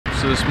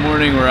So this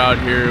morning we're out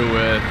here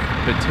with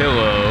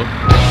Petillo.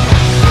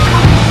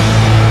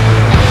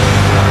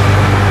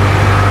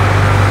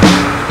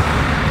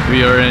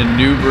 We are in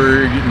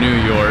Newburgh, New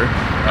York,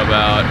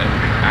 about an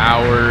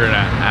hour and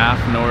a half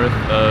north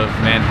of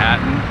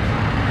Manhattan.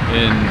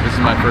 And this is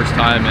my first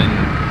time in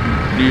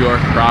New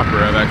York proper.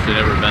 I've actually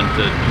never been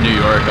to New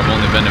York. I've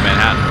only been to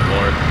Manhattan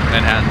before.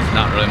 Manhattan's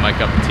not really my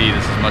cup of tea.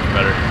 This is much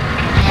better.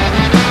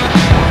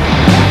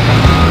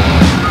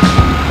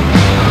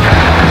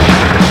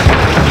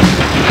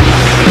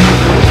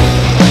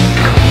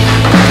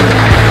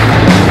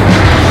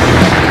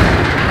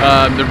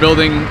 They're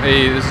building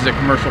this is a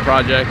commercial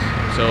project,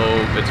 so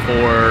it's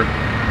for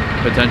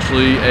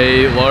potentially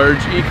a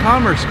large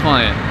e-commerce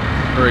client,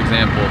 for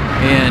example.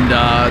 And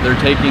they're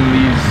taking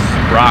these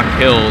rock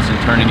hills and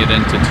turning it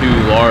into two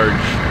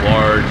large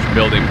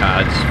building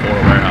pads for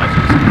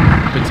warehouses.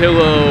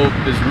 Petillo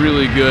is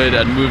really good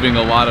at moving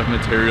a lot of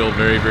material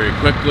very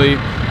quickly.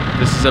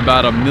 This is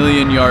about a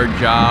 1,000,000-yard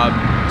job.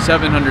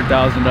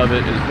 700,000 of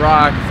it is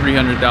rock,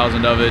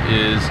 300,000 of it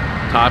is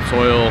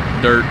topsoil,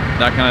 dirt,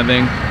 that kind of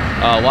thing.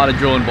 A lot of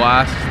drill and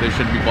blast. They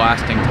should be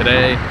blasting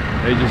today.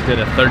 They just did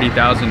a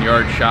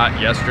 30,000-yard shot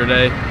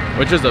yesterday,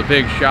 which is a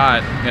big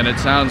shot, and it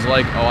sounds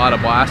like a lot of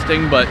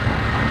blasting, but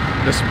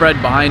the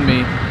spread behind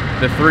me,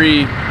 the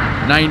three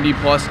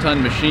 90+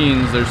 ton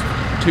machines, there's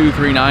two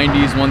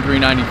 390s, one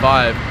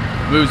 395,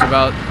 moves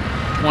about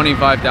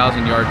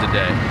 25,000 yards a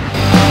day.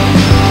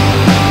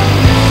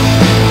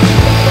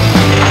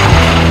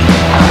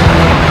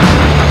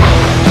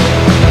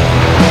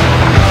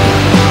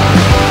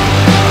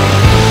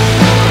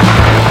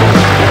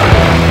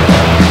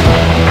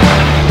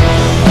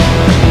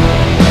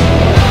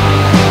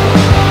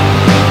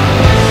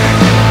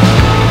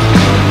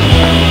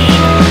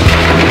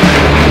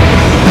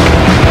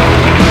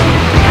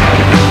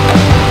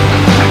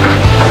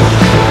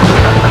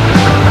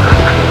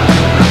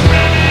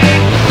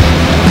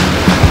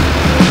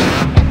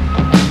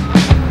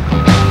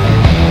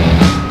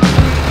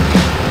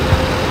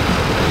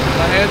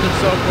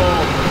 So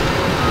cold.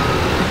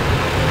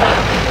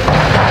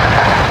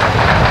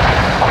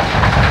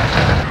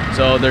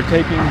 So they're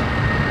taking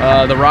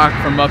the rock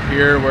from up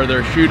here where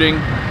they're shooting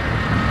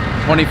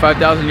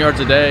 25,000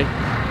 yards a day,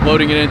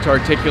 loading it into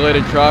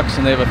articulated trucks,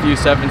 and they have a few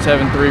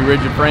 773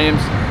 rigid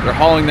frames. They're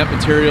hauling that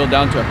material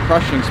down to a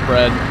crushing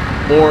spread,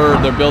 or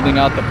they're building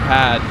out the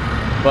pad,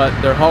 but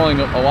they're hauling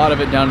a lot of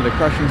it down to the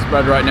crushing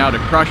spread right now to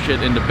crush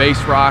it into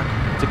base rock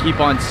to keep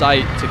on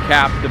site to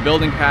cap the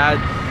building pad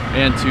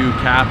and to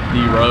cap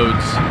the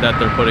roads that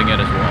they're putting in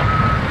as well.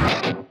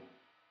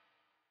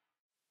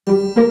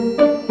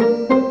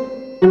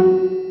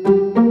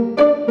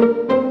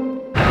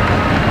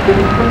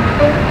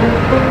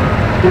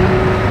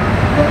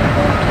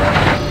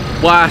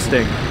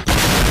 Blasting.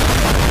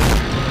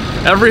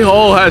 Every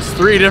hole has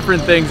 3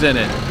 different things in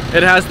it.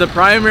 It has the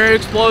primary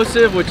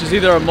explosive, which is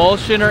either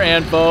emulsion or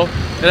ANFO.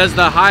 It has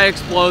the high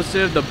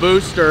explosive, the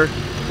booster,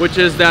 which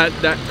is that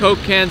Coke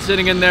can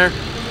sitting in there.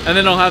 And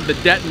then it'll have the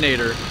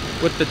detonator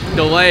with the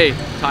delay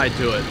tied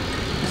to it.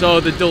 So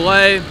the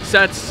delay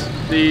sets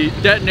the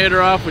detonator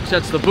off, which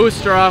sets the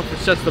booster off, which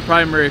sets the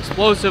primary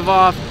explosive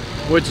off,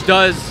 which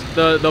does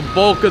the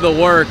bulk of the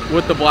work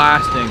with the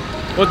blasting.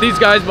 What these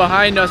guys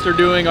behind us are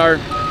doing are,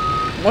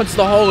 once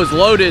the hole is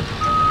loaded,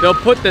 they'll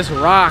put this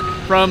rock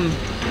from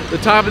the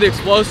top of the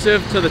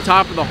explosive to the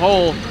top of the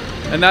hole,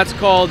 and that's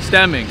called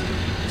stemming.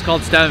 It's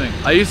called stemming.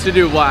 I used to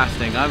do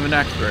blasting, I'm an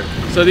expert.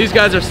 So these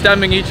guys are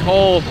stemming each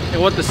hole,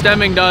 and what the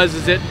stemming does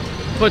is it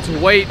puts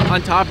weight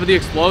on top of the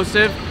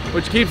explosive,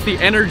 which keeps the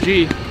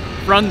energy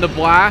from the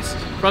blast,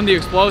 from the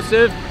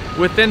explosive,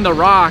 within the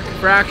rock,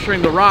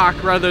 fracturing the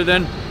rock rather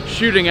than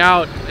shooting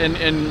out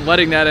and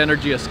letting that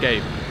energy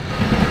escape.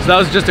 So that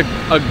was just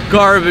a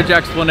garbage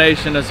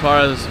explanation as far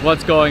as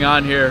what's going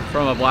on here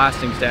from a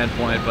blasting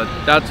standpoint, but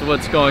that's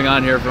what's going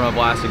on here from a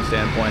blasting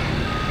standpoint.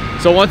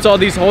 So once all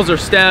these holes are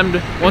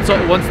stemmed, once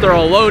they're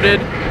all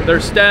loaded, they're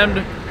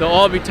stemmed, they'll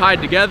all be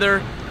tied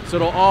together, so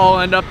it'll all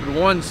end up in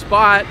one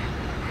spot,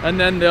 and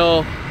then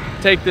they'll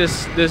take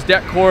this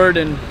det cord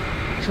and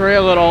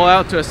trail it all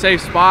out to a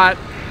safe spot,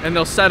 and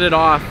they'll set it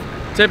off.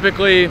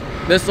 Typically,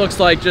 this looks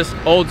like just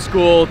old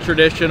school,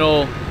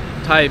 traditional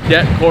type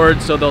det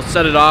cord, so they'll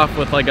set it off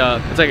with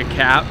it's like a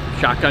cap,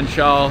 shotgun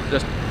shell,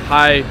 just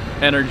high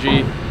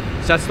energy,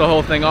 sets the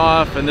whole thing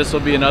off, and this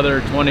will be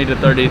another 20 to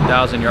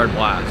 30,000 yard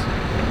blast.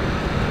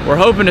 We're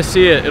hoping to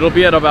see it. It'll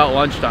be at about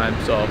lunchtime,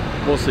 so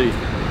we'll see.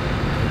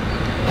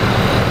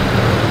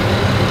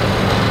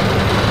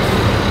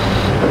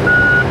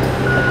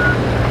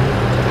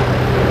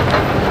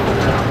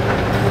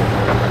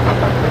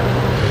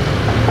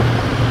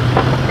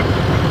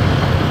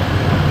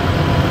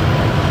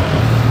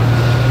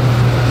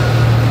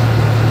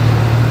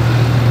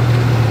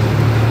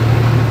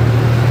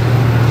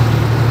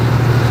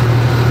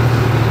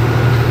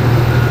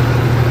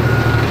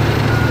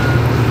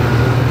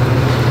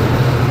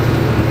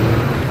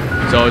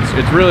 So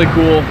it's really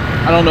cool.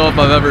 I don't know if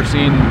I've ever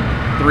seen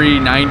 3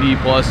 90+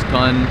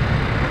 ton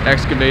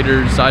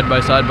excavators side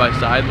by side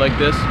like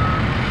this,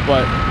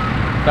 but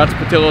That's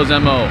Petillo's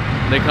MO.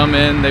 They come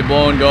in, they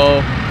blow and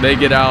go, they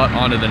get out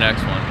onto the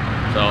next one.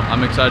 So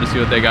I'm excited to see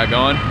what they got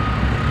going.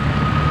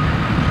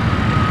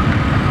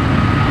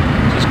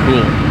 It's just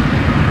cool.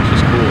 It's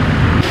just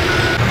cool.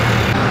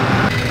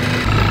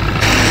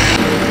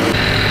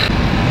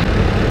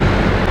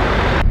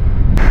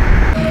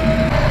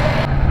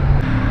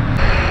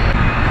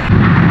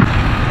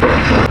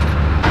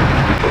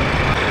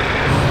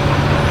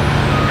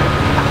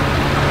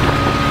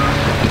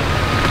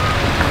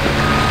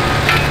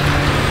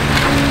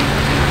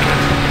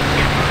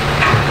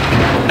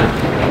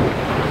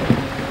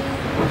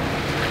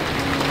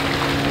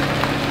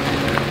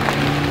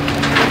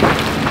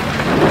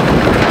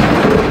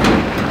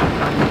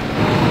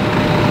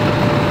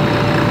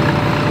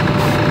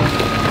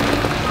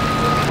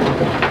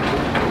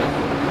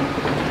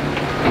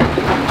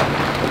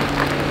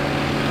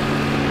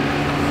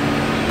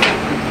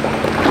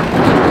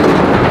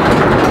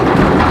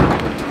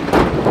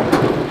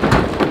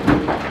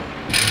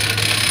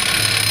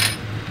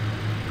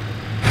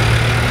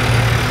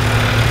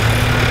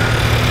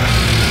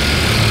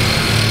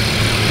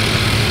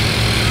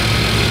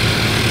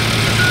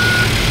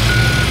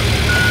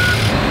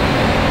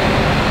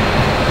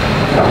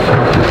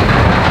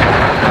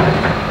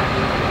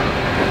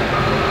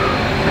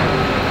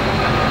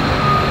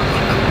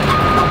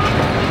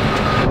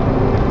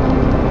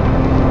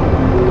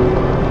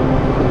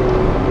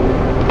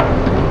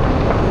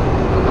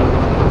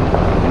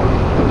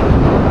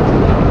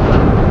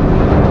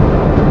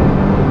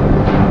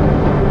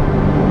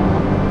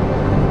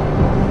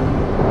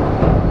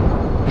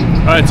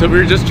 Alright, so we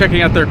were just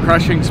checking out their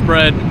crushing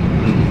spread.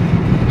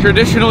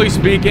 Traditionally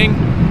speaking,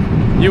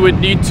 you would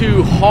need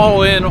to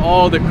haul in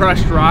all the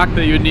crushed rock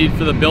that you would need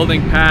for the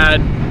building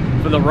pad,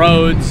 for the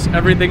roads,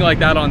 everything like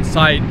that on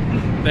site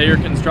that you're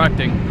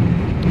constructing.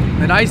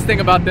 The nice thing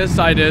about this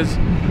site is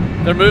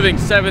they're moving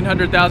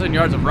 700,000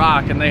 yards of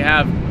rock and they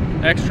have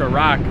extra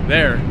rock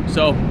there.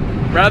 So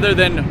rather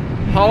than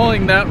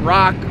hauling that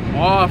rock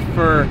off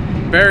or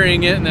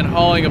burying it and then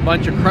hauling a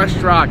bunch of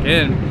crushed rock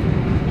in,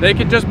 they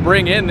can just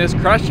bring in this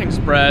crushing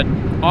spread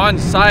on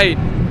site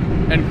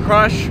and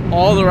crush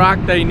all the rock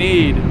they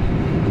need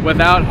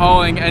without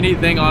hauling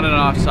anything on and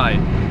off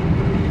site.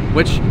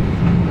 Which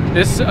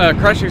this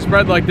crushing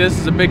spread like this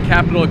is a big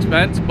capital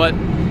expense, but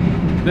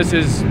this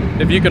is,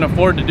 if you can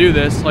afford to do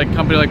this, like a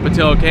company like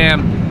Petillo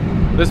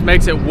Cam, this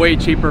makes it way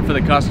cheaper for the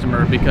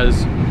customer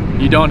because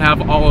you don't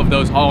have all of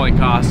those hauling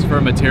costs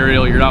for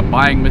material. You're not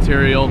buying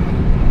material.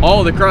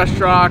 All the crushed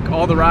rock,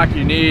 all the rock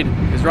you need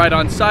is right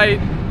on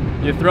site.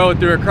 You throw it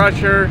through a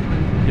crusher,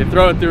 you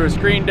throw it through a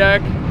screen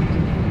deck,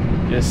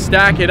 you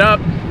stack it up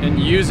and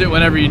use it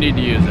whenever you need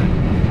to use it.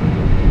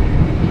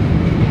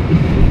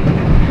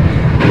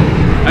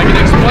 I can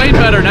explain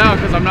better now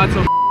because I'm not so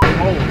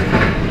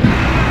old.